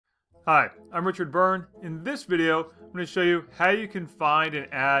Hi, I'm Richard Byrne. In this video, I'm going to show you how you can find and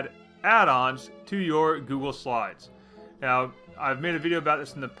add add-ons to your Google Slides. Now, I've made a video about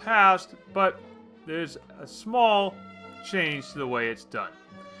this in the past, but there's a small change to the way it's done.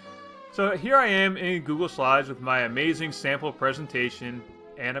 So here I am in Google Slides with my amazing sample presentation,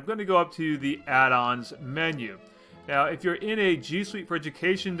 and I'm going to go up to the Add-ons menu. Now, if you're in a G Suite for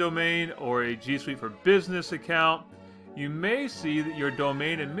Education domain or a G Suite for Business account, you may see that your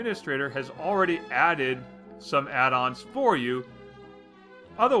domain administrator has already added some add-ons for you.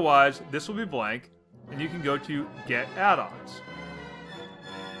 Otherwise, this will be blank, and you can go to Get Add-ons.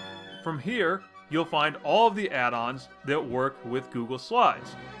 From here, you'll find all of the add-ons that work with Google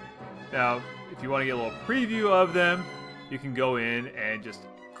Slides. Now, if you want to get a little preview of them, you can go in and just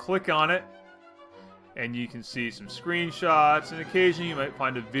click on it, and you can see some screenshots, and occasionally you might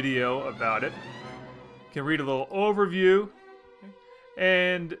find a video about it. You can read a little overview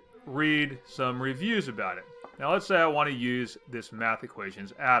and read some reviews about it. Now let's say I want to use this math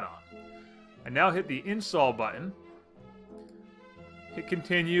equations add-on. I now hit the install button, hit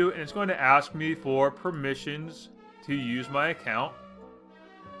continue, and it's going to ask me for permissions to use my account.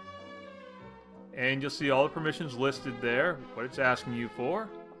 And you'll see all the permissions listed there, what it's asking you for.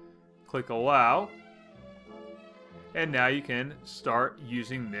 Click allow, and now you can start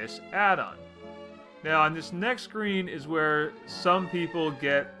using this add-on. Now on this next screen is where some people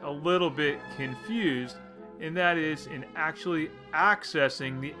get a little bit confused, and that is in actually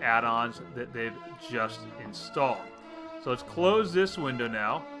accessing the add-ons that they've just installed. So let's close this window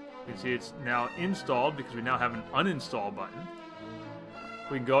now. You can see it's now installed because we now have an uninstall button.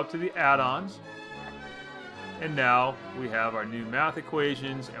 We can go up to the add-ons, and now we have our new math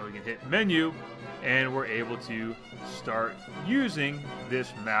equations, and we can hit menu, and we're able to start using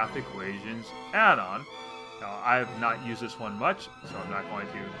this math equations add-on. Now, I have not used this one much, so I'm not going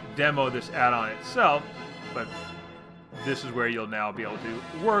to demo this add-on itself, but this is where you'll now be able to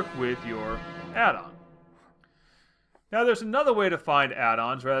work with your add-on. Now, there's another way to find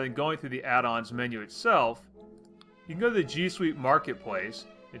add-ons rather than going through the add-ons menu itself. You can go to the G Suite Marketplace.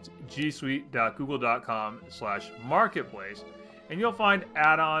 It's gsuite.google.com/marketplace, and you'll find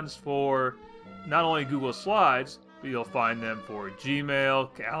add-ons for not only Google Slides, but you'll find them for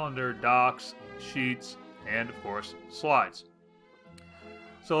Gmail, Calendar, Docs, Sheets, and of course, Slides.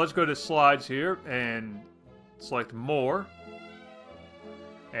 So let's go to Slides here and select More.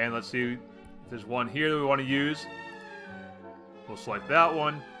 And let's see if there's one here that we want to use. We'll select that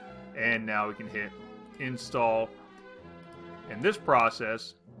one, and now we can hit Install. And this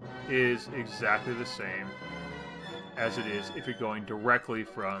process is exactly the same as it is if you're going directly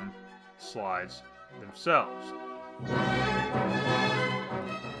from Slides themselves. Now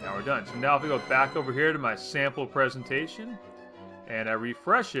we're done. So now if we go back over here to my sample presentation and I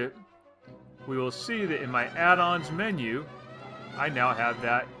refresh it, we will see that in my add-ons menu, I now have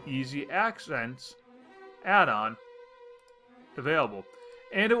that Easy Accents add-on available.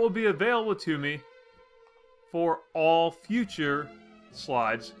 And it will be available to me for all future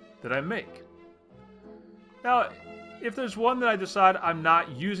slides that I make. Now, if there's one that I decide I'm not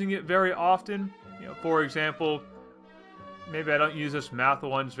using it very often, for example, maybe I don't use this math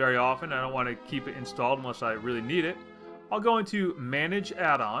ones very often, I don't want to keep it installed unless I really need it, I'll go into Manage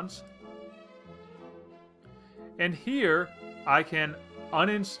Add-ons, and here I can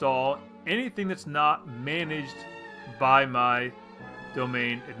uninstall anything that's not managed by my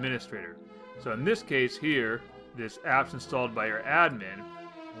domain administrator. So in this case here, this app's installed by your admin,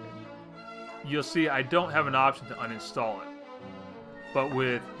 you'll see I don't have an option to uninstall it. But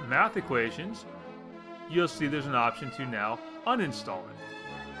with math equations, you'll see there's an option to now uninstall it.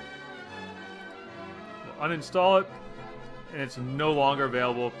 We'll uninstall it, and it's no longer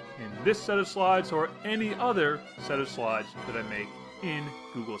available in this set of slides or any other set of slides that I make in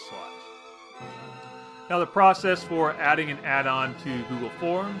Google Slides. Now the process for adding an add-on to Google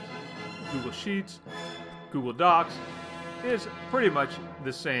Forms, Google Sheets, Google Docs is pretty much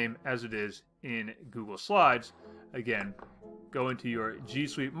the same as it is in Google Slides. Again, go into your G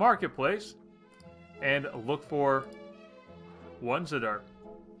Suite Marketplace and look for ones that are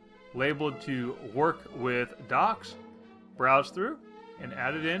labeled to work with Docs, browse through, and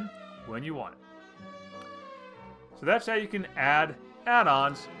add it in when you want it. So that's how you can add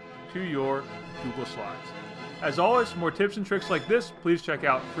add-ons to your Google Slides. As always, for more tips and tricks like this, please check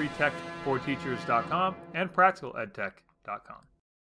out freetechforteachers.com and practicaledtech.com.